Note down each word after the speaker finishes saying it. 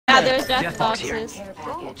there's death boxes.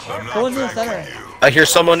 Go into the center. I hear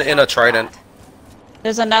someone in a trident.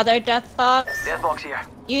 There's another death box. Death box here.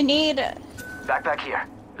 You need... Backpack here.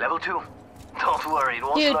 Level 2. Don't worry, it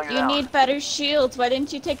won't Dude, slow you you down. need better shields. Why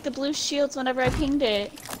didn't you take the blue shields whenever I pinged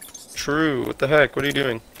it? True. What the heck? What are you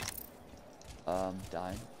doing?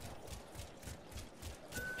 Dying.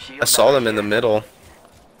 I saw them in the middle.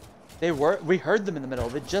 We heard them in the middle.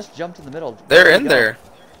 They just jumped in the middle. They're in there.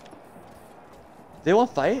 They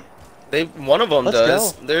won't fight? One of them Let's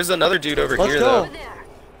does. go. There's another dude over Let's here go. though.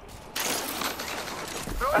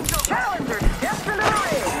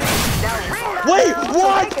 Wait,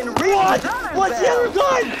 what? What? What? She had her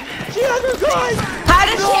gun! She had her gun! How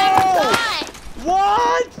did she have a gun?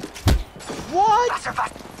 What? What?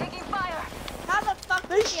 Taking fire. How the fuck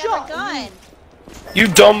They did she shot have a gun? You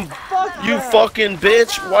dumb, you yeah. fucking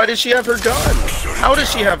bitch! Why does she have her gun? How does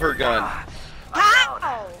she have her gun?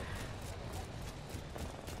 How?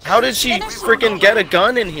 How did she freaking get a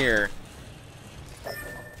gun in here?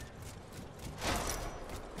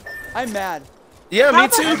 I'm mad. Yeah, me How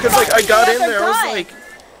the too. Cause fuck like I did got she in have a there,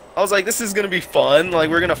 I was like, this is gonna be fun. Like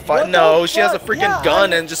we're gonna fight. What No, the she has a fuck? freaking Yeah,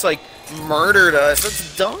 gun and just like murdered us.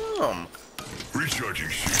 That's dumb. Recharging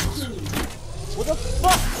shields. What the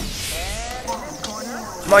fuck?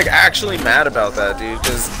 I'm like actually mad about that, dude.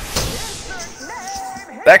 Cause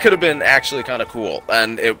that could have been actually kind of cool,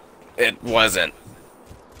 and it wasn't.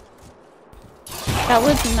 That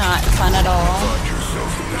was not fun at all. Find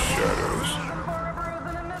yourself in the shadows.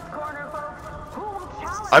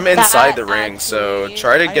 I'm inside the That ring, so actually-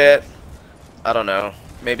 try to get. I don't know.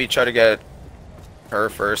 Maybe try to get her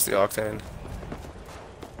first, the Octane.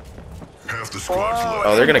 Half the squad's left.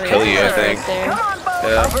 Oh, they're gonna kill you, I think. Right there.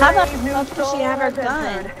 Yeah. How the fuck does she have her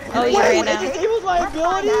gun? Oh, you're Wait, in it disabled my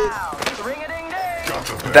ability? Ring-a-ding-ding. Got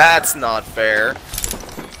the back. That's not fair.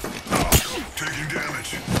 Taking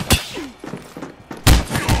damage.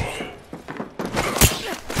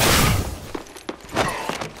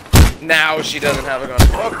 Now she doesn't have a gun.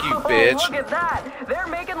 Fuck you, Look bitch. at that. They're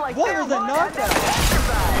making like What their was that book has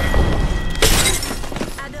knockdown?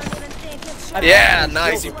 been exercised. Yeah,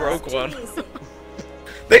 nice. You broke one.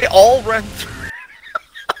 They all ran through.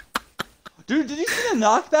 Dude, did you see the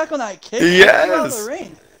knockback on that kick? Yes. Out of the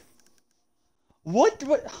ring. What?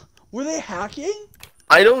 Were they hacking?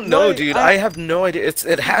 I don't know, Wait, dude. I have no idea.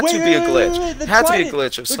 It had to be a glitch. The It had to be a trident,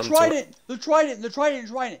 glitch of some the sort. trident.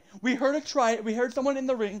 We heard a trident. We heard someone in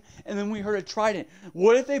the ring, and then we heard a trident.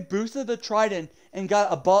 What if they boosted the trident and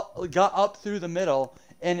got up through the middle,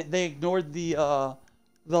 and they ignored the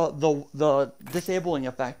disabling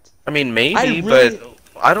effect? I mean, maybe, really- but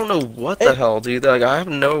I don't know what the hell, dude. Like, I have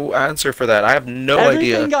no answer for that. I have no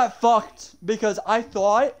idea. Everything got fucked because I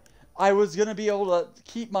thought I was gonna be able to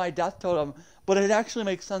keep my death totem, but it actually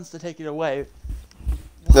makes sense to take it away.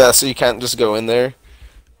 Yeah, so you can't just go in there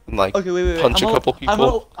and like Okay, wait. punch a couple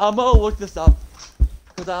people. I'm gonna look this up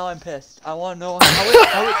because now I'm pissed. I want to know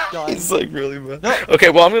how it's done. He's like really mad. No. Okay,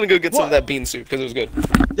 well I'm gonna go get some of What? that bean soup because it was good.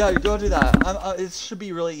 Yeah, go do that. It should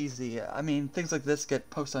be really easy. I mean, things like this get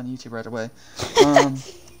posted on YouTube right away.